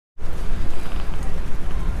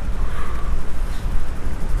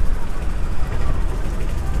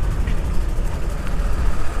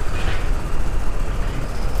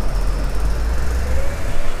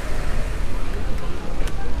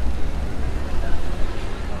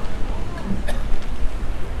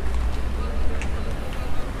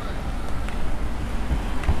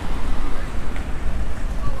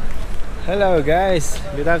Hello guys,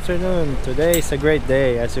 good afternoon. Today is a great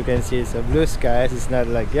day. As you can see, it's a blue sky. It's not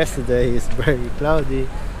like yesterday. It's very cloudy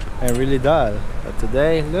and really dull. But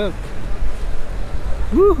today, look.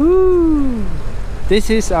 Woohoo! This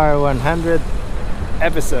is our 100th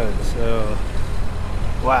episode. So,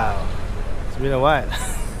 wow. It's been a while.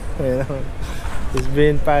 You know, it's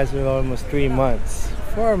been past almost 3 months.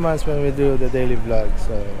 4 months when we do the daily vlog.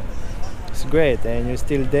 So, it's great. And you're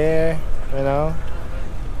still there, you know.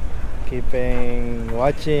 Keeping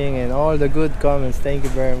watching and all the good comments. Thank you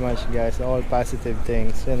very much guys, all positive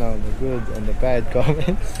things, you know, the good and the bad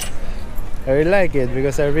comments. I really like it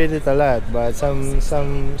because I read it a lot, but some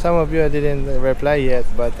of you didn't reply yet,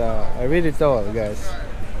 but I read it all guys.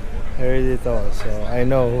 I read it all, so I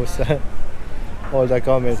know who's all the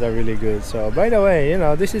comments are really good. So by the way, you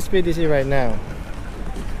know, this is PDC right now.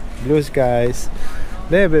 Blue skies,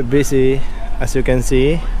 a little bit busy as you can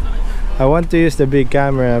see. I want to use the big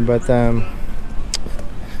camera, but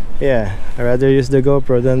yeah, I rather use the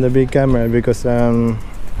GoPro than the big camera because I'm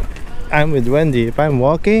with Wendy. If I'm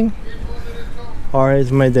walking or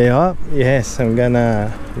it's my day off, yes, I'm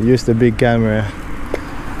gonna use the big camera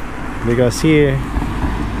because here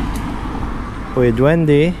with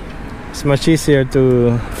Wendy it's much easier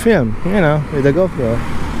to film, you know, with the GoPro.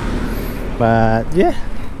 But yeah,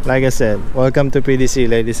 like I said, welcome to PDC,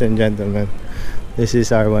 ladies and gentlemen. This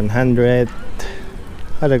is our 100th,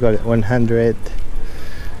 how do I call it, 100th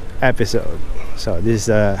episode. So this is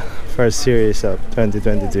the first series of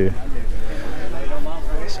 2022.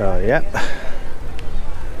 So yeah,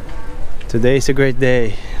 today is a great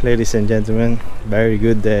day, ladies and gentlemen. Very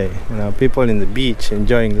good day. You know, people in the beach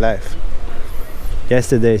enjoying life.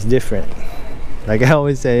 Yesterday is different. Like I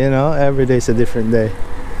always say, you know, every day is a different day.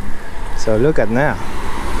 So look at now,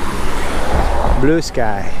 blue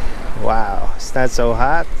sky. Wow, it's not so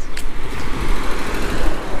hot.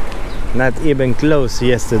 Not even close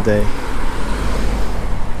yesterday.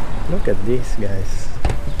 Look at this guys.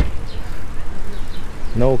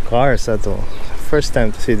 No cars at all. First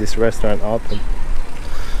time to see this restaurant open.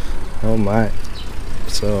 Oh my.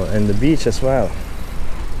 So, and the beach as well.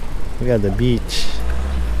 We got the beach.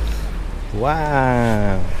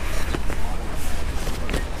 Wow.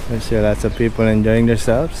 I see lots of people enjoying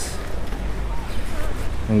themselves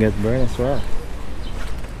and get burned as well.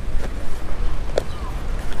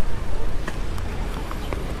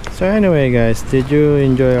 So anyway guys, did you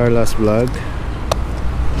enjoy our last vlog?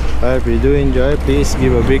 Well, if you do enjoy, please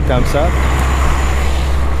give a big thumbs up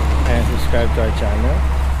and subscribe to our channel.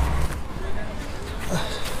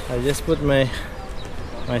 I just put my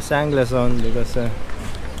sunglasses on because no,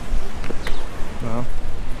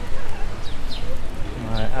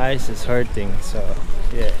 my eyes is hurting, so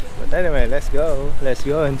yeah. But anyway, let's go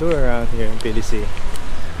and tour around here in PDC.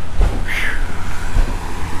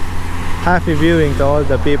 Happy viewing to all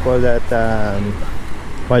the people that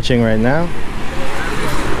watching right now,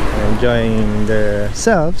 enjoying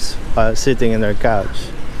themselves while sitting in their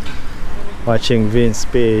couch watching Vince's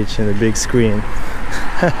page in the big screen.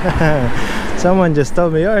 Someone just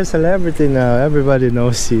told me you're a celebrity now, everybody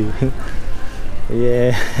knows you.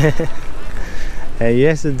 Yeah. And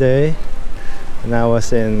yesterday when I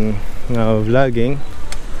was in vlogging,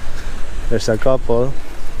 there's a couple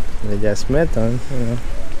they just met on, you know.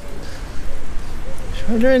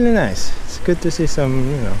 So really nice. It's good to see some,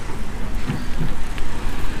 you know,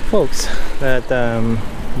 folks that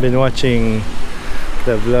been watching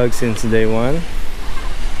the vlog since day one.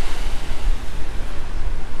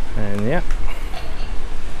 And yeah,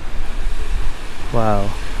 wow,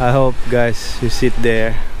 I hope guys you sit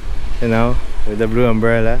there, you know, with the blue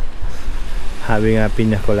umbrella having a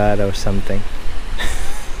piña colada or something.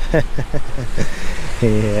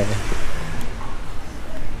 Yeah,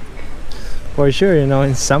 for sure, you know,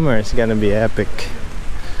 in summer it's gonna be epic.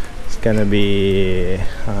 It's gonna be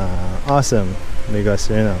awesome because,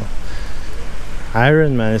 you know,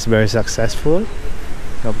 Ironman is very successful.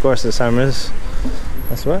 Of course the summers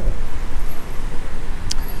as well.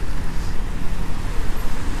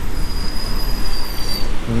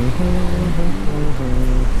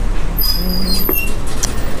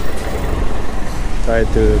 Try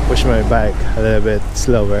to push my bike a little bit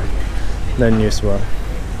slower than usual.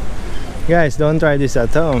 Guys, don't try this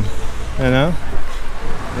at home, you know,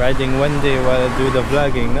 riding one day while I do the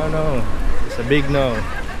vlogging. No, it's a big no.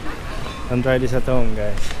 Don't try this at home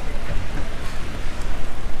guys.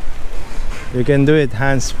 You can do it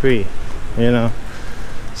hands-free, you know.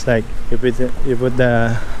 It's like you put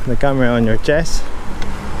the camera on your chest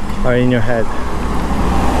or in your head.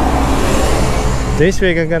 This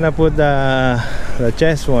week I'm gonna put the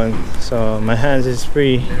chest one, so my hands is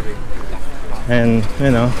free and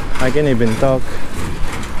you know, I can even talk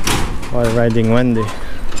while riding Wendy.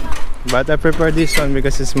 But I prefer this one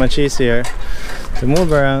because it's much easier to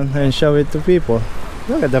move around and show it to people.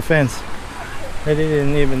 Look at the fence. I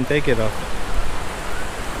didn't even take it off.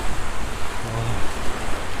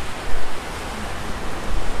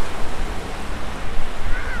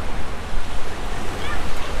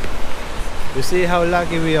 You see how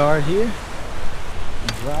lucky we are here?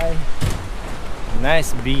 Dry,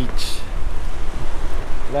 nice beach,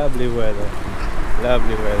 lovely weather,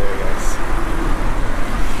 guys.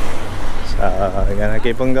 So we're gonna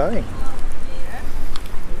keep on going.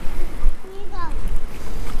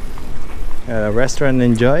 Restaurant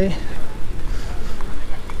Enjoy.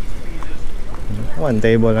 One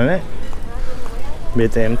table on it,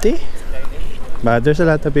 bit empty, but there's a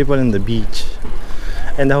lot of people in the beach.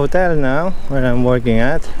 And the hotel now, where I'm working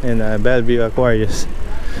at, in Bellevue Aquarius,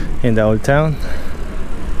 in the old town.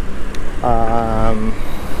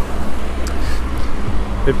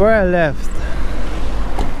 Before I left,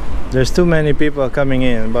 there's too many people coming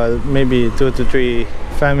in, but maybe 2 to 3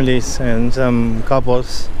 families and some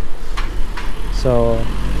couples. So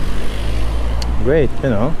great, you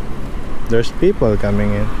know, there's people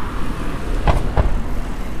coming in.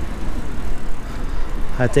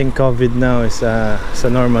 I think COVID now is it's a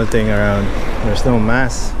normal thing around. There's no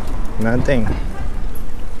mask, nothing.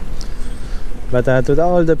 But to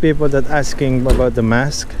all the people that asking about the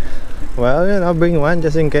mask, well, you know, bring one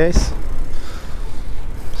just in case.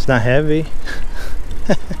 It's not heavy.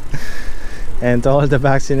 And to all the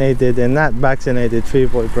vaccinated and not vaccinated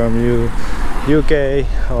people from UK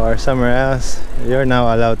or somewhere else, you're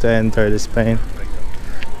now allowed to enter the Spain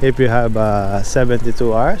if you have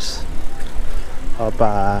 72 hours of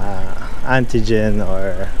antigen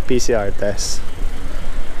or PCR test.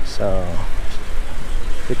 So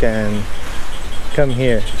you can come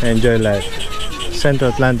here and enjoy life.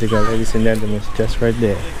 Central Atlantica, ladies and gentlemen, just right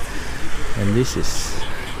there. And this is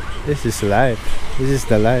life. This is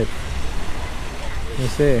the life. You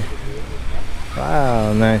see?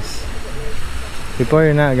 Wow, nice. Before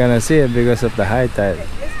you're not gonna see it because of the high tide,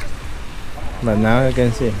 but now you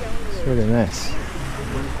can see. It's really nice.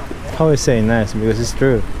 I always say nice because it's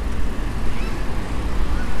true.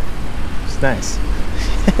 It's nice.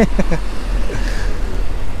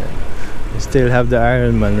 We still have the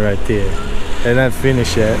Ironman right here. They're not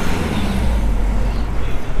finished yet.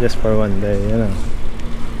 Just for one day, you know.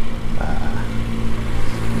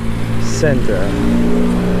 Central.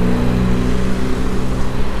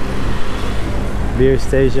 Beer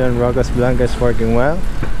station Rocas Blancas working well.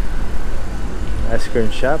 Ice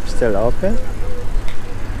cream shop still open.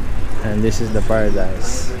 And this is the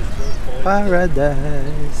paradise.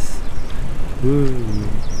 Paradise. Ooh.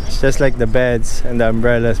 It's just like the beds and the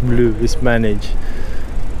umbrellas blue is managed.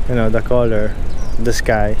 You know, the color, the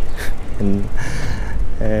sky,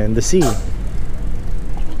 and the sea.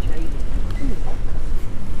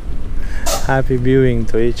 Happy viewing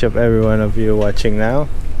to each of every one of you watching now.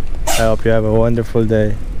 I hope you have a wonderful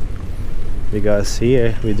day, because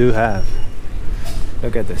here we do have,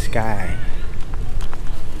 look at the sky.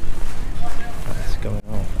 What's going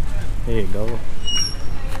on? Here you go.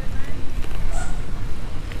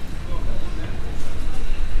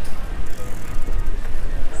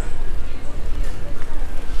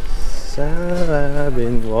 So I've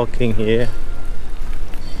been walking here.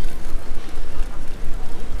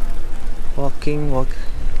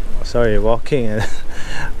 Walking and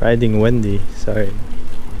riding Wendy, sorry.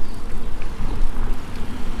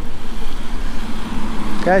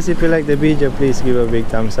 Guys, if you like the video, please give a big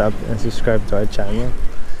thumbs up and subscribe to our channel.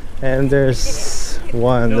 And there's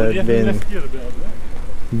one that's been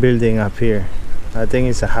building up here. I think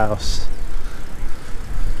it's a house.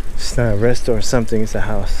 It's not a restaurant or something, it's a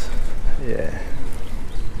house. Yeah.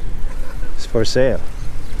 It's for sale.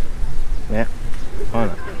 Yeah. Oh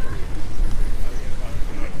no.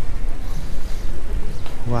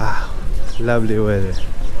 Wow, lovely weather.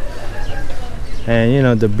 And you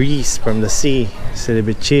know, the breeze from the sea is a little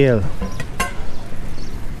bit chill,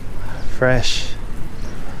 fresh,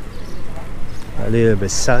 a little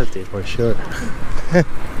bit salty for sure.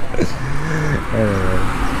 Anyway,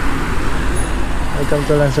 welcome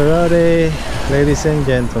to Lanzarote, ladies and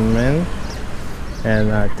gentlemen.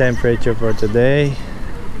 And our temperature for today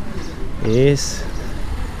is,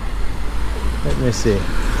 let me see,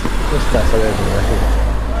 just that's a little bit right here.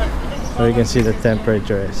 So you can see the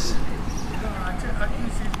temperature is.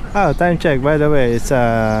 Oh, time check, by the way, it's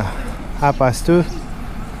 2:30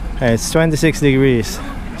 and it's 26 degrees,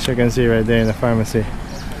 as you can see right there in the pharmacy.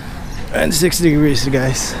 26 degrees,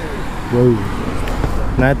 guys. Whoa,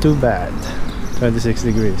 not too bad. 26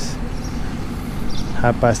 degrees.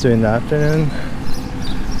 2:30 in the afternoon.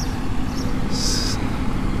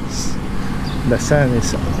 The sun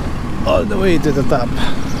is all the way to the top.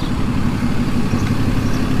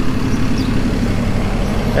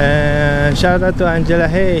 And shout out to Angela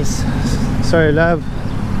Hayes. Sorry love,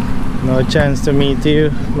 no chance to meet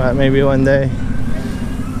you, but maybe one day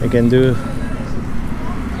we can do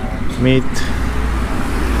meet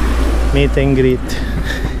and greet.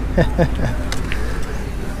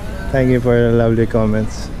 Thank you for the lovely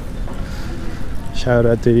comments. Shout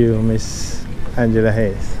out to you, Miss Angela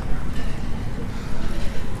Hayes.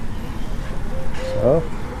 So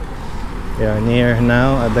we are near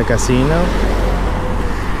now at the casino.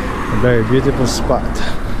 A very beautiful spot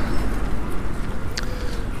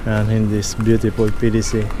and in this beautiful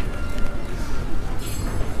PDC.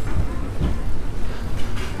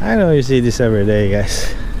 I know you see this every day,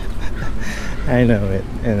 guys. I know it,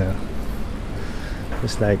 you know.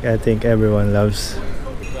 It's like I think everyone loves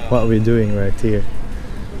what we're doing right here.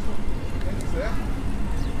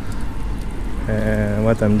 And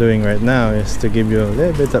what I'm doing right now is to give you a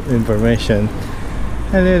little bit of information,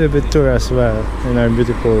 a little bit tour as well in our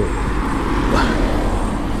beautiful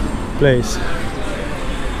place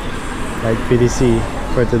like PDC,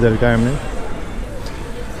 Puerto del Carmen.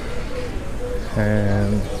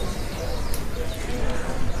 And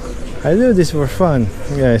I do this for fun,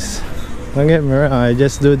 guys. Don't get me wrong, I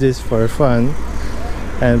just do this for fun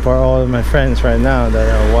and for all of my friends right now that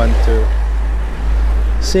I want to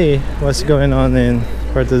see what's going on in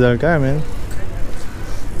Puerto del Carmen.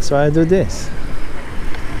 So I do this.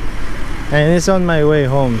 And it's on my way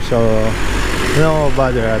home, so no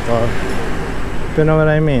bother at all. If you know what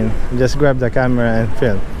I mean, just grab the camera and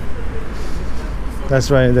film. That's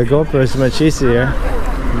why the GoPro is much easier.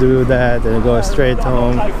 Do that and go straight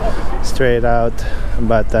home, straight out.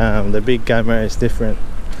 But the big camera is different,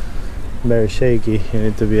 very shaky. You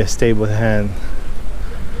need to be a stable hand,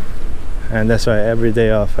 and that's why every day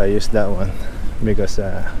off I use that one, because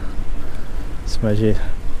it's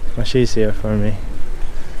much easier for me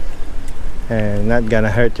and not gonna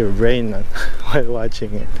hurt your brain while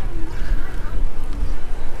watching it.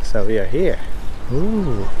 So we are here.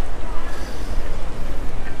 Ooh.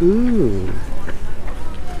 Ooh.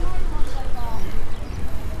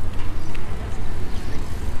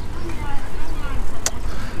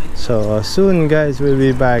 So soon, guys, we'll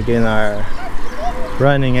be back in our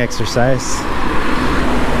running exercise.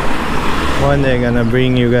 One day gonna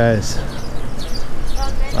bring you guys.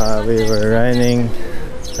 We were running.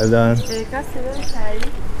 Hold on.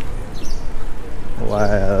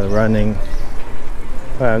 While running.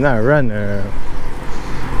 Well, I'm not a runner.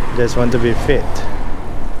 Just want to be fit.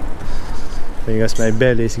 Because my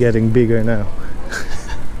belly is getting bigger now.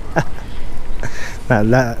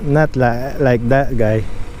 not like that guy.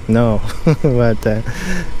 No, but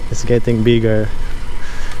it's getting bigger,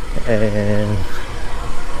 and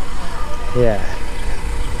yeah,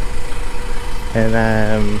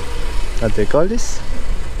 and what do you call this?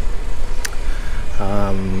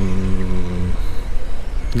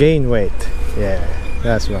 Gain weight. Yeah,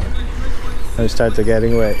 that's one. I start to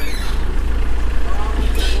getting weight.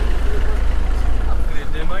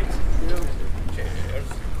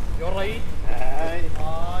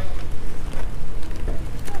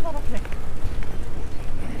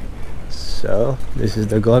 So this is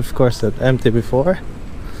the golf course that empty before.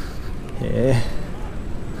 Yeah.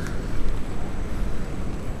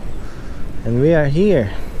 And we are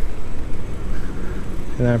here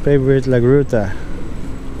in our favorite La Gruta.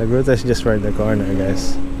 La Gruta is just right the corner,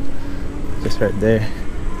 guys. Just right there.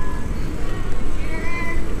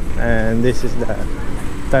 And this is the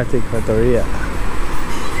Tatic Trattoria.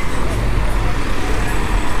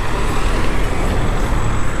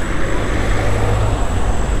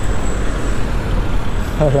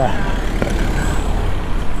 Hola.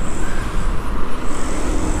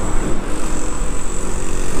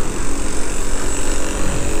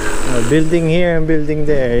 Building here and building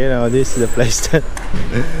there, you know, this is the place that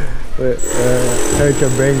hurt your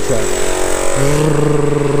brain cell.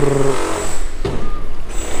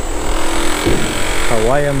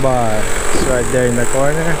 Hawaiian bar, it's right there in the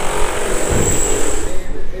corner.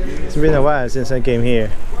 It's been a while since I came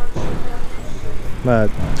here,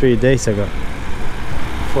 about 3 days ago,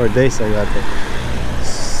 4 days ago I think.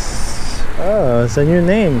 Oh, it's a new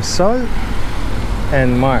name, Sol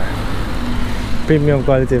and Mar. Premium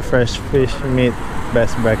quality fresh fish meat,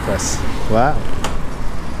 best breakfast. Wow.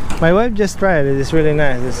 My wife just tried it. It's really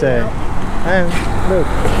nice to say. And look,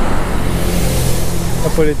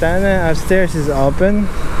 Napolitana upstairs is open,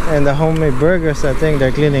 and the homemade burgers, I think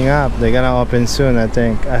they're cleaning up. They're gonna open soon, I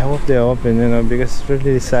think. I hope they open, you know, because it's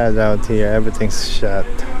really sad out here. Everything's shut.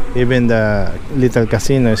 Even the little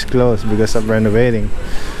casino is closed because of renovating.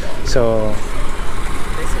 So,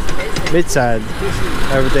 bit sad.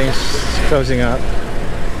 Everything's closing up.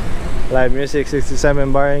 Live Music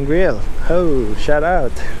 67 Bar and Grill. Oh, shout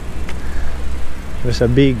out. There's a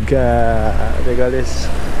big, they call this.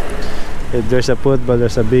 If there's a football,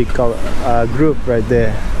 there's a big group right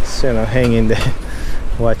there, so, you know, hanging there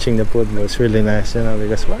watching the football. It's really nice, you know,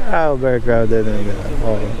 because wow, very crowded and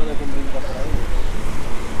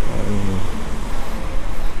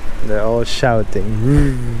they're all shouting.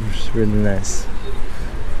 It's really nice.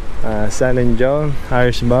 San and John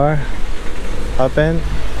Irish Bar open.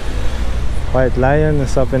 White Lion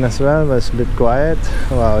is open as well, but it's a bit quiet.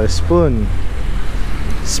 Wow, spoons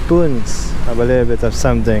have a little bit of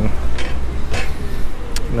something.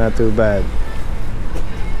 Not too bad,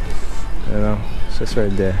 you know, it's just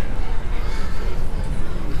right there.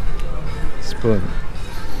 Spoon,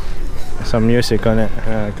 some music on it,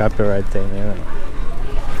 copyright thing, you know.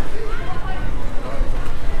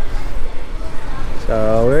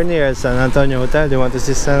 So we're near San Antonio Hotel. Do you want to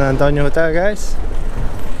see San Antonio Hotel, guys?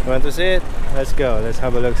 You want to see it? Let's go. Let's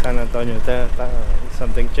have a look. San Antonio Hotel.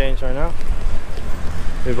 Something changed right now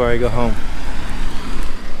before I go home.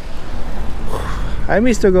 I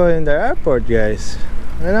miss to go in the airport, guys.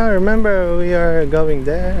 And I remember we are going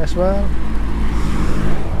there as well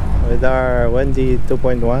with our Wendy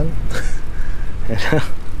 2.1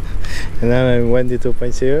 and now I'm Wendy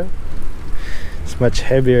 2.0. It's much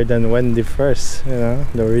heavier than Wendy first, you know,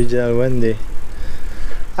 the original Wendy.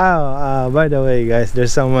 Oh, by the way, guys,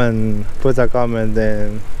 there's someone put a comment,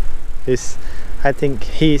 and I think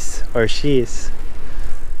he's or she's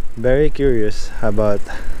very curious about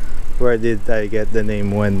where did I get the name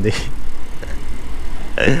Wendy.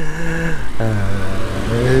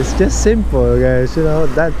 It's just simple, guys, you know.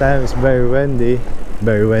 That time it's very windy,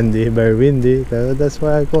 very windy, so that's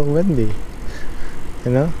why I call Wendy,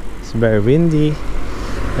 you know. It's very windy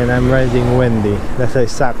and I'm riding Wendy. That's the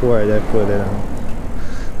exact word I put it on.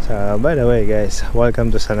 So by the way, guys, welcome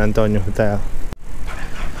to San Antonio Hotel.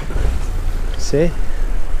 See,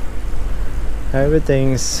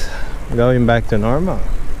 everything's going back to normal.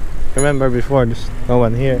 Remember before, there's no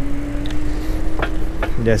one here,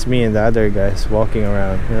 just me and the other guys walking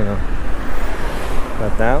around, you know.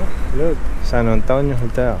 But now, look, San Antonio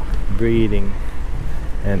Hotel, breathing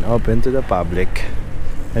and open to the public.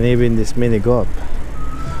 And even this mini golf,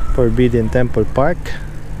 Forbidden Temple Park,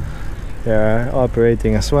 they are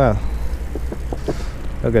operating as well.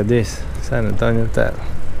 Look at this, San Antonio Hotel,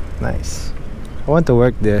 nice. I want to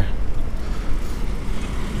work there.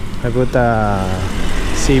 I put a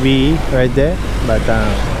CBE right there, but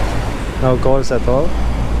no calls at all.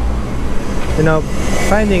 You know,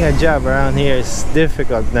 finding a job around here is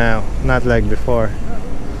difficult now, not like before.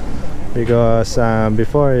 Because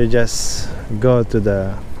before you just go to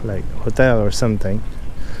the like hotel or something,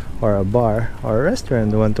 or a bar or a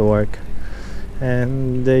restaurant you want to work,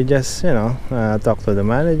 and they just, you know, talk to the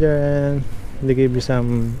manager and they give you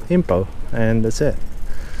some info and that's it.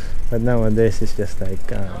 But nowadays it's just like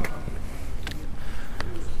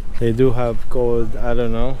they do have called, I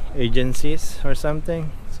don't know, agencies or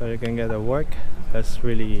something, so you can get a work. That's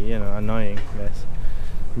really, you know, annoying, guys,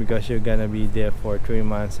 because you're gonna be there for 3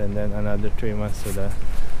 months and then another 3 months to the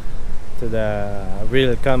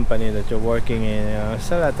real company that you're working in. You know,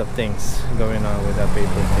 there's a lot of things going on with the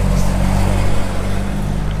paper things.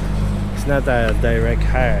 So it's not a direct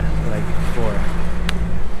hire like before.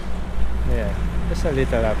 Yeah, just a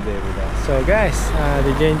little update with that. So guys,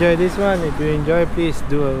 did you enjoy this one? If you enjoy, please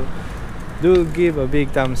do give a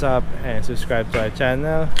big thumbs up and subscribe to our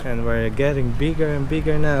channel. And we're getting bigger and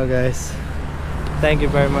bigger now, guys. Thank you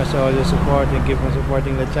very much for all your support and keep on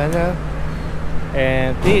supporting the channel.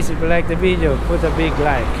 And please, if you like the video, put a big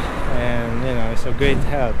like, and you know, it's a great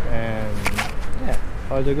help. And yeah,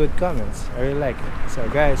 all the good comments, I really like it. So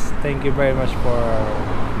guys, thank you very much for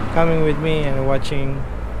coming with me and watching.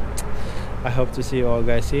 I hope to see you all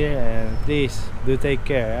guys here, and please do take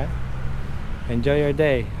care, eh? Enjoy your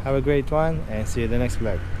day, have a great one, and see you in the next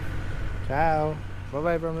vlog. Ciao, bye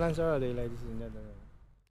bye from Lanzarote, ladies and gentlemen.